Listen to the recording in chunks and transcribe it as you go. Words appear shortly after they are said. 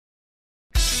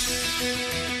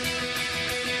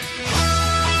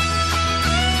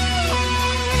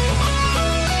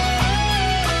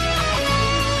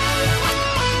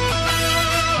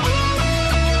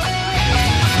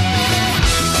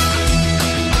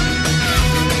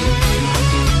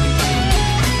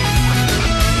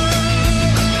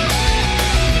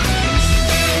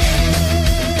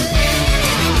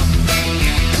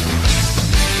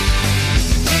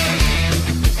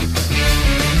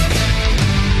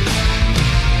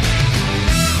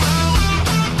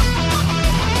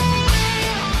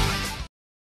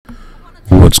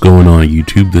What's going on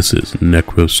YouTube? This is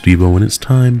Necrostevo and it's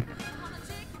time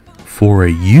for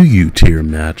a UUU tier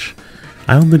match.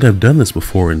 I don't think I've done this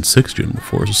before in 6th Gen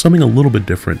before, so something a little bit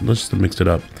different. Let's just mix it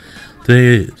up.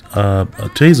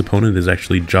 Today's opponent is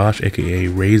actually Josh, aka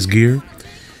Raezgear.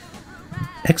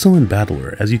 Excellent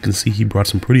battler. As you can see, he brought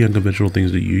some pretty unconventional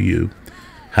things to UUU.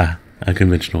 Ha,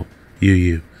 unconventional.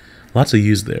 UUU. Lots of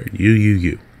U's there.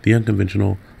 UUU. The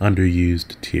unconventional,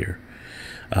 underused tier.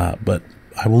 But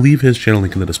I will leave his channel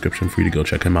link in the description for you to go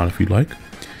check him out if you'd like.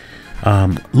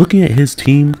 Looking at his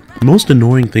team, most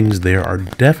annoying things there are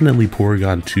definitely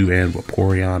Porygon 2 and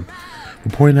Vaporeon.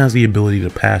 Vaporeon has the ability to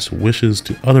pass wishes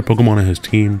to other Pokemon on his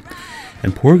team,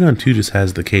 and Porygon 2 just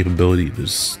has the capability to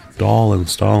stall and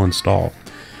stall and stall.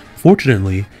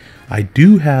 Fortunately, I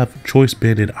do have Choice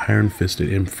Banded Iron Fisted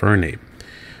Infernape,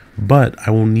 but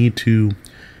I will need to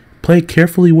play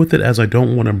carefully with it as I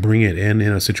don't want to bring it in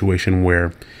a situation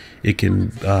where it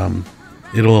can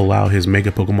it'll allow his Mega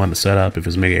Pokemon to set up if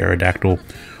it's Mega Aerodactyl,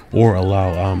 or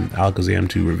allow Alakazam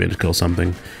to revenge kill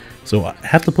something. So I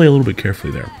have to play a little bit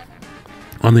carefully there.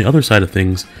 On the other side of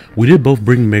things, we did both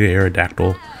bring Mega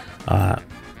Aerodactyl.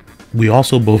 We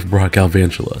also both brought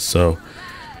Galvantula. So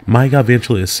my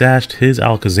Galvantula is sashed, his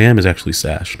Alakazam is actually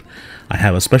sashed. I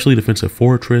have a specially defensive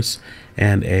Fortress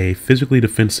and a physically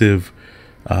defensive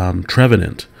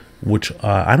Trevenant, which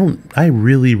I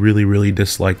really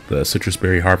dislike the Citrus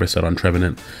Berry Harvest set on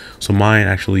Trevenant, so mine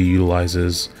actually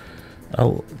utilizes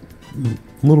a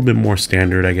little bit more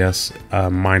standard, I guess.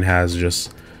 Mine has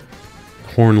just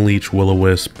Hornleech,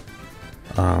 Will-O-Wisp,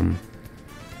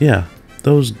 yeah,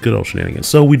 those good old shenanigans.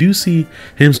 So we do see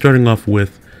him starting off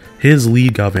with his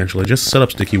lead Galvantula, just set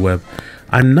up Sticky Web.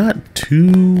 I'm not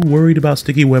too worried about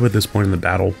Sticky Web at this point in the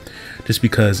battle, just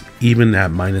because even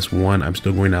at -1, I'm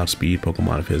still going to outspeed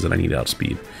Pokemon of his that I need to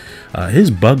outspeed. His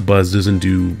Bug Buzz doesn't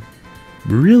do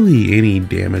really any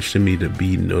damage to me to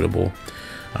be notable,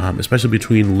 especially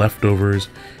between leftovers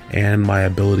and my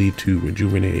ability to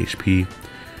rejuvenate HP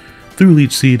through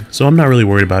Leech Seed, so I'm not really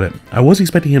worried about it. I was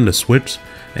expecting him to switch,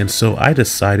 and so I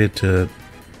decided to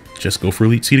just go for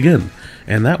Leech Seed again.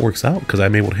 And that works out because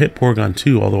I'm able to hit Porygon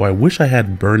 2, although I wish I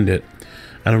had burned it.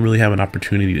 I don't really have an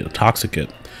opportunity to Toxic it.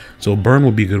 So Burn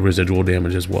would be good residual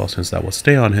damage as well, since that will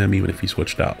stay on him even if he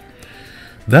switched out.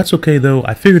 That's okay though.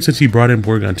 I figured since he brought in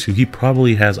Porygon 2, he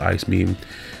probably has Ice Beam.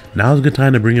 Now is a good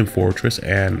time to bring in Fortress,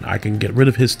 and I can get rid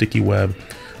of his Sticky Web.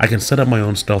 I can set up my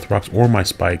own Stealth Rocks or my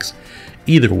Spikes.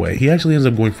 Either way, he actually ends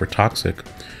up going for Toxic,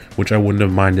 which I wouldn't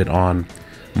have minded on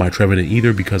my Trevenant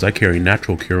either because I carry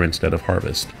Natural Cure instead of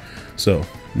Harvest. So,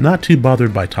 not too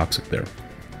bothered by Toxic there.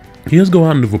 He does go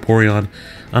out into Vaporeon.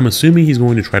 I'm assuming he's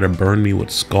going to try to burn me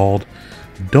with Scald.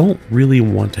 Don't really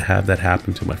want to have that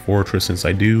happen to my Fortress since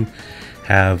I do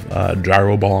have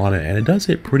Gyro Ball on it, and it does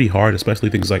hit pretty hard, especially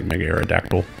things like Mega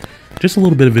Aerodactyl. Just a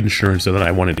little bit of insurance that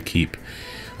I wanted to keep.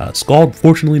 Scald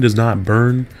fortunately does not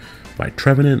burn my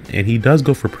Trevenant, and he does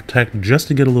go for Protect just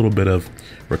to get a little bit of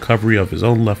recovery of his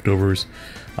own leftovers.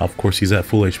 Of course, he's at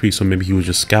full HP, so maybe he was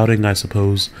just scouting, I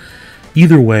suppose.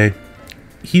 Either way,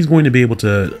 he's going to be able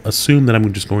to assume that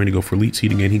I'm just going to go for Leech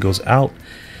Seed again. He goes out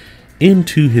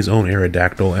into his own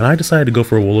Aerodactyl, and I decided to go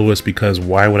for a Will-O-Wisp because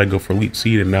why would I go for Leech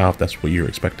Seed and now if that's what you're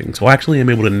expecting? So actually I'm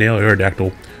able to nail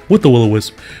Aerodactyl with the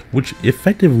Will-O-Wisp, which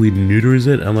effectively neuters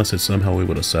it unless it's somehow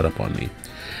able to set up on me.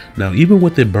 Now even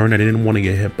with it burned, I didn't want to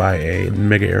get hit by a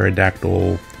Mega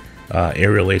Aerodactyl,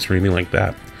 Aerial Ace or anything like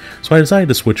that. So I decided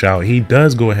to switch out. He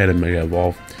does go ahead and Mega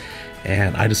Evolve,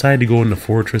 and I decided to go into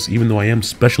Fortress even though I am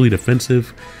specially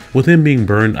defensive. With him being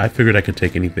burned, I figured I could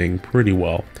take anything pretty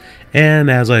well. And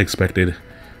as I expected,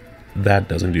 that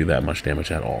doesn't do that much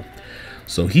damage at all.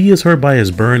 So he is hurt by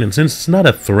his burn, and since it's not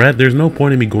a threat, there's no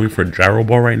point in me going for a Gyro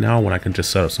Ball right now when I can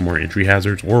just set up some more entry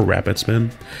hazards or Rapid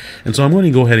Spin. And so I'm going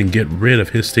to go ahead and get rid of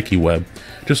his Sticky Web,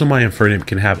 just so my Infernape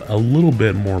can have a little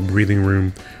bit more breathing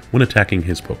room when attacking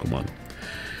his Pokemon.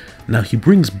 Now he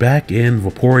brings back in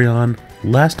Vaporeon.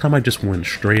 Last time I just went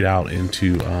straight out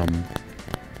into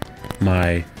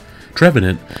my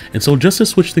Trevenant. And so just to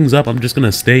switch things up, I'm just going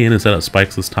to stay in and set up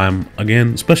spikes this time.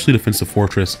 Again, especially defensive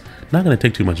fortress, not going to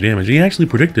take too much damage. He actually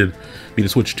predicted me to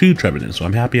switch to Trevenant, so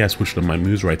I'm happy I switched up my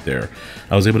moves right there.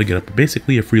 I was able to get up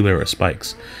basically a free layer of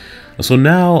spikes. So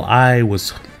now I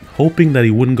was hoping that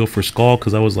he wouldn't go for Skull,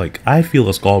 because I was like, I feel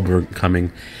a Skull burn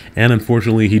coming, and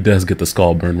unfortunately he does get the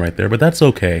Skull burn right there, but that's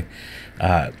okay.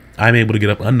 I'm able to get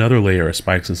up another layer of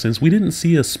spikes, and since we didn't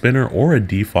see a spinner or a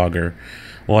defogger,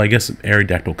 well, I guess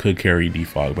Aerodactyl could carry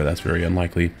defog, but that's very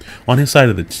unlikely. On his side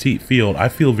of the field, I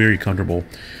feel very comfortable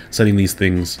setting these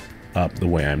things up the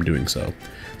way I'm doing so.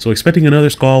 So expecting another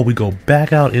Skull, we go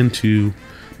back out into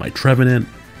my Trevenant.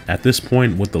 At this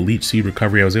point, with the Leech Seed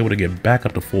recovery, I was able to get back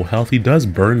up to full health. He does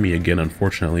burn me again,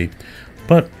 unfortunately,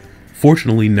 but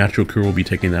fortunately, Natural Cure will be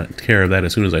taking care of that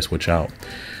as soon as I switch out.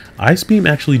 Ice Beam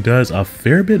actually does a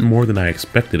fair bit more than I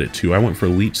expected it to. I went for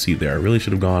Leech Seed there. I really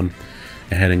should have gone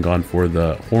ahead and gone for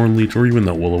the Horn Leech or even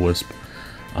the Will-O-Wisp.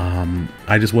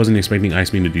 I just wasn't expecting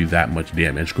Ice Beam to do that much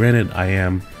damage. Granted, I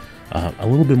am a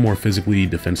little bit more physically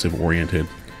defensive oriented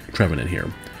Trevenant here.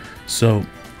 So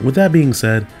with that being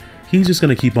said, he's just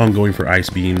going to keep on going for Ice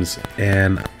Beams,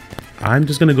 and I'm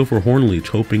just going to go for Horn Leech,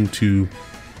 hoping to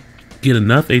get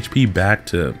enough HP back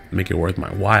to make it worth my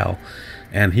while.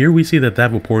 And here we see that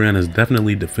Vaporeon is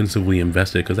definitely defensively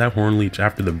invested, because that Horn Leech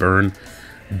after the burn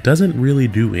doesn't really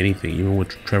do anything, even with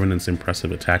Trevenant's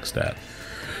impressive attack stat.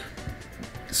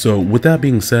 So with that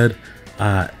being said,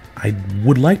 I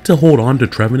would like to hold on to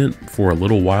Trevenant for a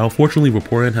little while. Fortunately,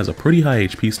 Vaporeon has a pretty high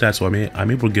HP stat, so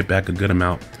I'm able to get back a good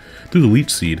amount through the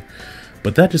Leech Seed.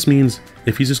 But that just means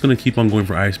if he's just going to keep on going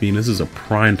for Ice Beam, this is a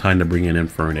prime time to bring in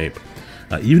Infernape.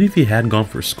 Even if he had gone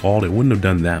for Scald, it wouldn't have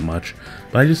done that much,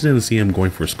 but I just didn't see him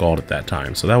going for Scald at that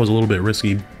time, so that was a little bit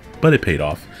risky, but it paid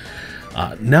off.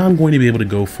 Now I'm going to be able to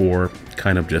go for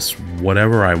kind of just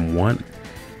whatever I want.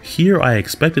 Here I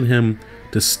expected him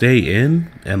to stay in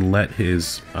and let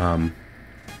his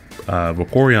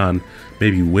Vaporeon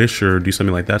maybe wish or do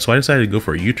something like that, so I decided to go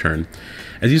for a U-turn.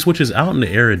 As he switches out into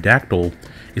Aerodactyl,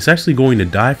 it's actually going to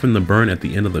die from the burn at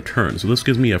the end of the turn, so this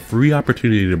gives me a free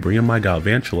opportunity to bring in my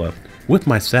Galvantula with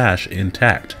my Sash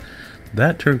intact.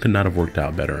 That turn could not have worked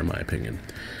out better in my opinion.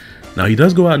 Now he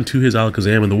does go out into his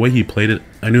Alakazam, and the way he played it,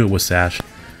 I knew it was Sash.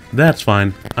 That's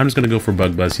fine. I'm just going to go for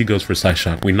Bug Buzz. He goes for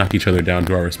Psyshock. We knock each other down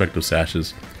to our respective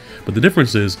Sashes. But the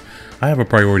difference is, I have a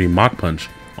priority Mach Punch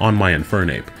on my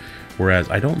Infernape, whereas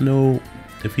I don't know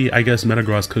if he, I guess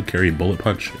Metagross could carry Bullet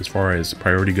Punch as far as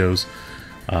priority goes.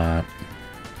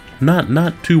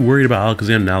 Not too worried about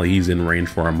Alakazam now that he's in range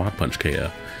for our Mach Punch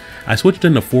KO. I switched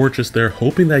into Fortress there,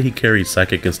 hoping that he carried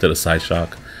Psychic instead of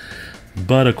Psyshock.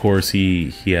 But of course,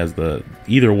 he has the,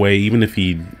 either way, even if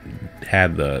he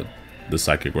had the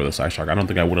Psychic or the Psyshock, I don't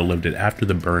think I would have lived it after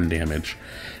the burn damage.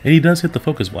 And he does hit the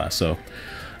Focus Blast, so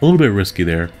a little bit risky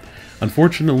there.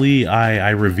 Unfortunately,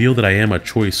 I reveal that I am a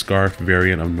Choice Scarf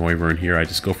variant of Noivern here. I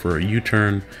just go for a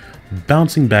U-turn,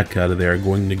 bouncing back out of there,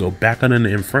 going to go back on an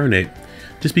Infernape,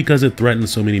 just because it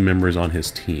threatens so many members on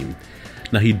his team.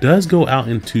 Now he does go out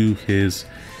into his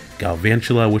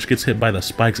Galvantula, which gets hit by the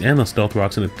Spikes and the Stealth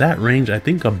Rocks, and at that range, I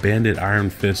think a Banded Iron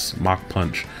Fist Mach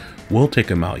Punch will take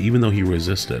him out, even though he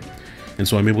resisted. And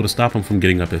so I'm able to stop him from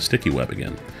getting up his Sticky Web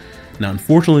again. Now,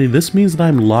 unfortunately, this means that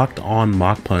I'm locked on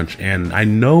Mach Punch, and I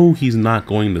know he's not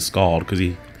going to Scald because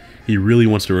he really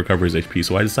wants to recover his HP.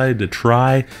 So I decided to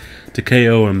try to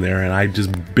KO him there, and I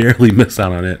just barely missed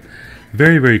out on it.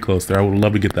 Very, very close there. I would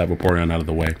love to get that Vaporeon out of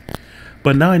the way.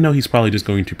 But now I know he's probably just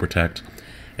going to Protect,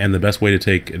 and the best way to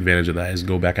take advantage of that is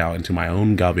go back out into my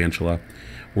own Galvantula,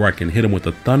 where I can hit him with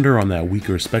the Thunder on that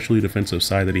weaker, especially defensive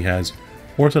side that he has,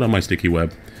 or set up my Sticky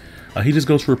Web. He just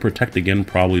goes for Protect again,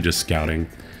 probably just scouting.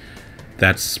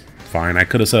 That's fine. I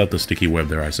could have set up the Sticky Web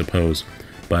there, I suppose.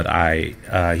 But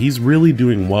he's really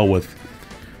doing well with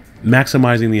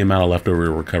maximizing the amount of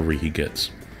leftover recovery he gets.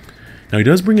 Now he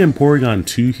does bring in Porygon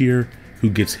 2 here, who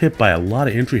gets hit by a lot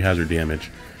of entry hazard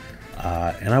damage.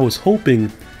 And I was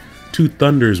hoping 2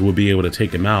 Thunders would be able to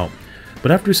take him out.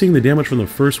 But after seeing the damage from the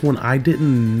first one, I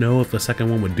didn't know if the second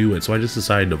one would do it. So I just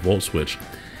decided to Volt Switch.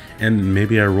 And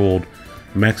maybe I rolled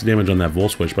max damage on that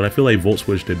Volt Switch, but I feel like Volt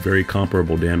Switch did very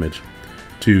comparable damage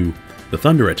to the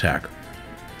Thunder attack.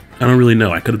 I don't really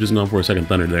know. I could have just gone for a second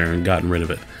Thunder there and gotten rid of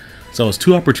it. So it was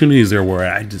 2 opportunities there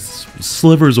where I just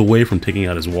slivers away from taking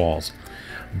out his walls.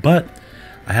 But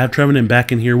I have Trevenant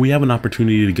back in here. We have an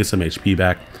opportunity to get some HP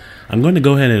back. I'm going to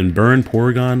go ahead and burn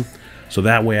Porygon, so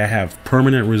that way I have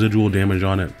permanent residual damage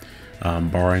on it,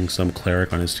 barring some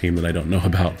Cleric on his team that I don't know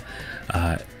about.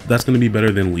 That's going to be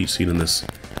better than Leech Seed in this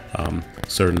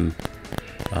certain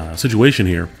situation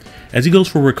here. As he goes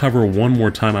for recover one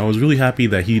more time, I was really happy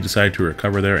that he decided to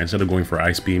recover there instead of going for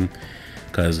Ice Beam,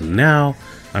 because now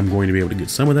I'm going to be able to get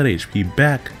some of that HP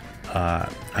back.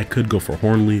 I could go for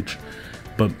Horn Leech,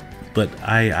 but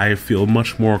I feel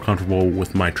much more comfortable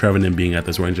with my Trevenant being at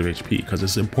this range of HP, because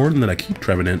it's important that I keep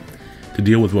Trevenant to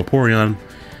deal with Vaporeon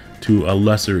to a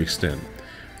lesser extent.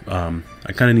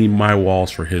 I kind of need my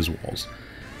walls for his walls.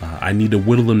 I need to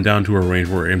whittle him down to a range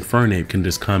where Infernape can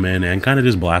just come in and kind of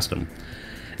just blast him.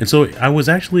 And so I was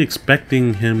actually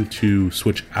expecting him to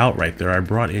switch out right there. I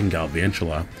brought in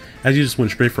Galvantula, as he just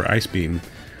went straight for Ice Beam.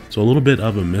 So a little bit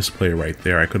of a misplay right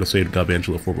there. I could have saved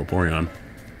Galvantula for Vaporeon.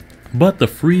 But the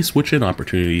free switch-in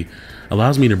opportunity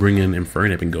allows me to bring in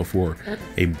Infernape and go for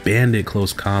a Bandit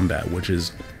close combat,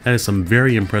 that is some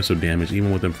very impressive damage,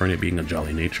 even with Infernape being a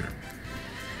jolly nature.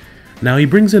 Now he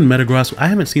brings in Metagross. I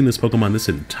haven't seen this Pokemon this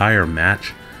entire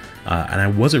match, and I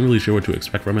wasn't really sure what to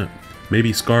expect from it.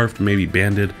 Maybe Scarfed, maybe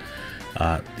Banded.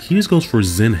 He just goes for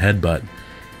Zen Headbutt,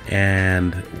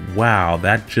 and wow,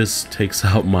 that just takes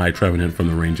out my Trevenant from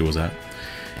the range it was at.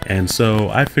 And so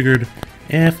I figured,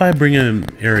 if I bring in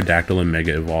Aerodactyl and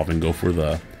Mega Evolve and go for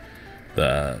the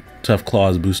Tough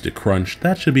Claws Boosted Crunch,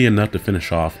 that should be enough to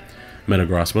finish off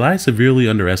Metagross. But I severely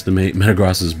underestimate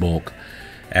Metagross's bulk,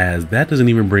 as that doesn't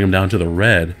even bring him down to the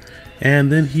red,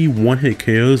 and then he one-hit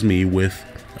KOs me with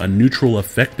a neutral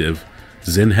effective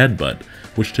Zen Headbutt,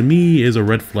 which to me is a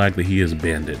red flag that he is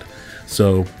banded.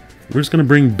 So we're just going to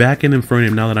bring back in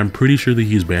Infernape now that I'm pretty sure that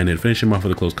he's banded, finish him off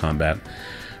with a close combat.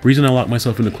 Reason I locked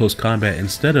myself into close combat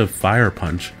instead of Fire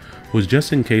Punch was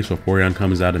just in case Vaporeon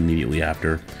comes out immediately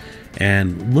after.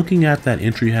 And looking at that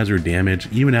entry hazard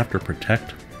damage, even after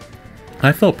Protect,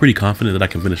 I felt pretty confident that I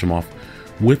can finish him off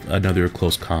with another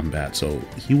close combat. So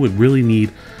he would really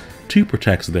need 2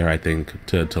 Protects there, I think,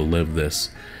 to live this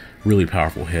really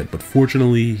powerful hit. But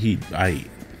fortunately, he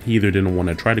either didn't want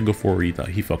to try to go for it, or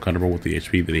he felt comfortable with the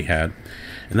HP that he had,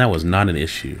 and that was not an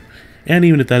issue. And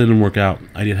even if that didn't work out,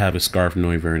 I did have a Scarf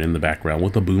Noivern in the background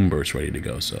with a Boom Burst ready to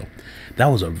go. So that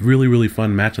was a really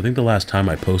fun match. I think the last time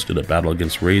I posted a battle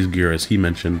against Raezgear, as he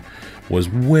mentioned, was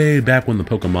way back when the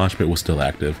Pokemosh Pit was still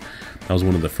active. That was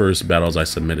one of the first battles I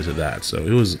submitted to that. So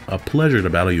it was a pleasure to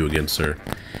battle you again, sir.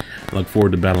 I look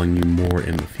forward to battling you more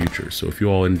in the future. So if you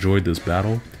all enjoyed this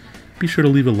battle, be sure to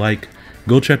leave a like.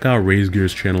 Go check out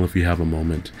Raezgear's channel if you have a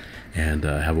moment. And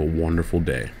have a wonderful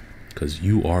day, because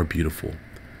you are beautiful.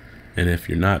 And if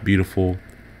you're not beautiful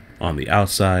on the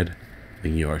outside,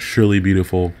 then you are surely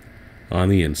beautiful on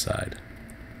the inside,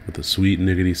 with a sweet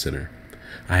niggity center.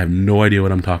 I have no idea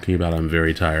what I'm talking about. I'm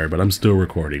very tired, but I'm still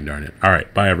recording, darn it.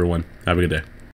 Alright, bye everyone. Have a good day.